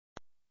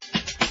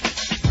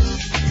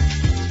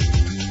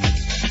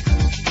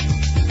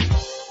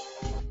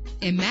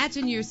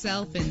Imagine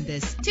yourself in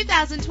this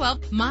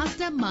 2012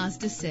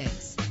 Mazda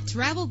 6.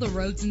 Travel the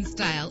roads in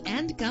style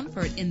and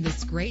comfort in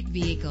this great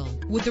vehicle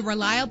with a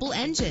reliable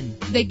engine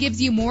that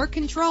gives you more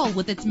control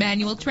with its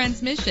manual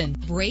transmission.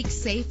 Brake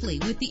safely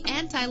with the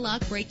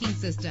anti-lock braking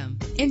system.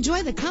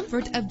 Enjoy the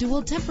comfort of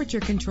dual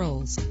temperature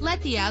controls.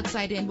 Let the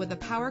outside in with a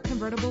power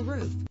convertible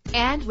roof.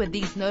 And with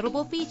these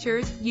notable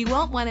features, you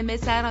won't want to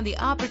miss out on the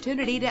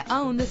opportunity to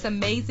own this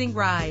amazing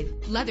ride.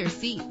 Leather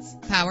seats,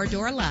 power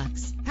door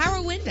locks,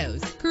 power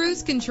windows,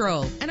 cruise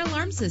control, an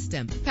alarm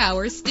system,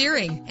 power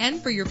steering.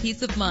 And for your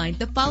peace of mind,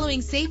 the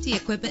following safety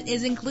equipment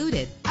is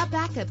included: a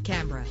backup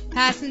camera,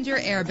 passenger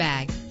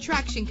airbag,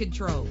 traction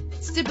control,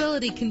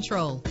 stability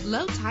control,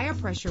 low tire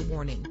pressure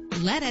warning.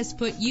 Let us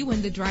put you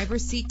in the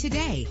driver's seat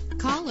today.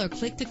 Call or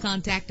click to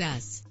contact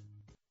us.